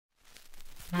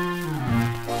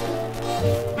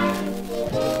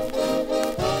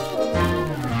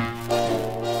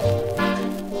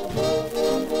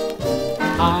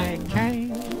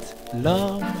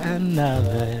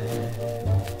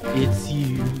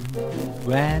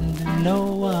and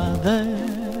no other.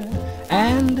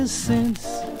 And since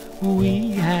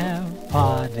we have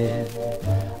parted,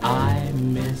 I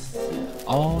miss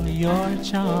all your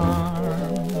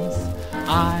charms.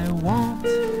 I want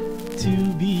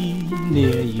to be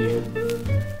near you,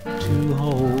 to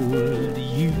hold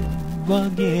you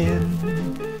again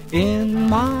in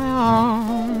my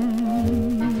arms.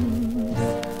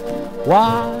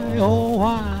 Why, oh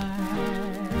why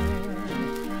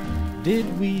did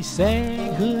we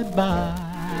say goodbye?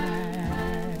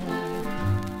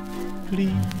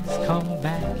 Please come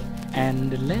back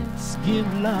and let's give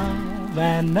love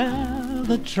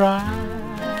another try.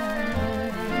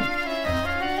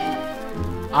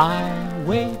 I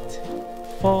wait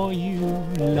for you,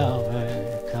 lover,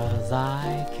 'cause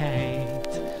I can't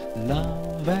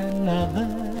love another.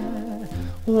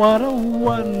 What a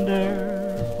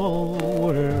wonderful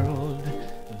world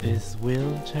this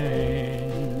will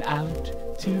turn out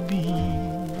to be.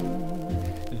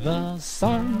 The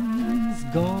sun's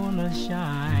gonna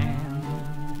shine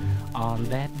on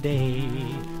that day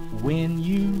when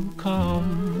you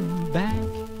come back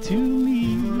to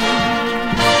me.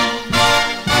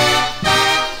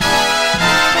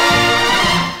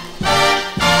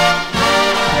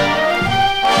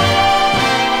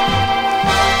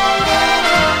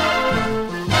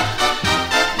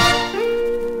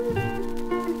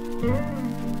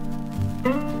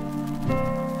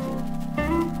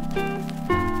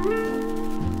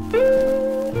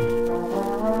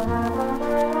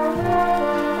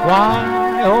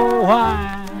 Why, oh why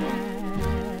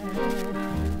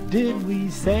did we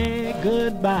say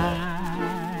goodbye?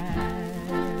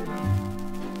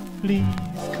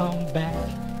 Please come back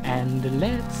and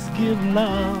let's give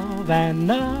love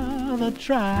another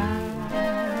try.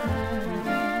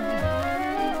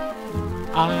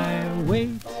 I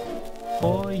wait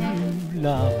for you,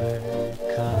 lover,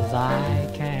 'cause I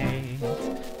can't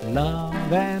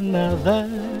love another.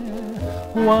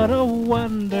 What a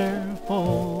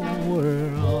wonderful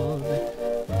world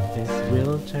this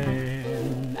will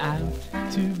turn out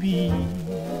to be.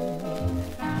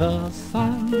 The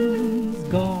sun's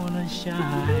gonna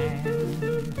shine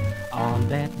on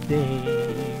that day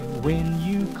when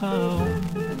you come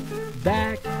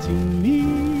back to me.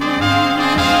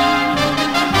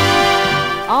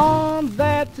 On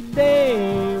that day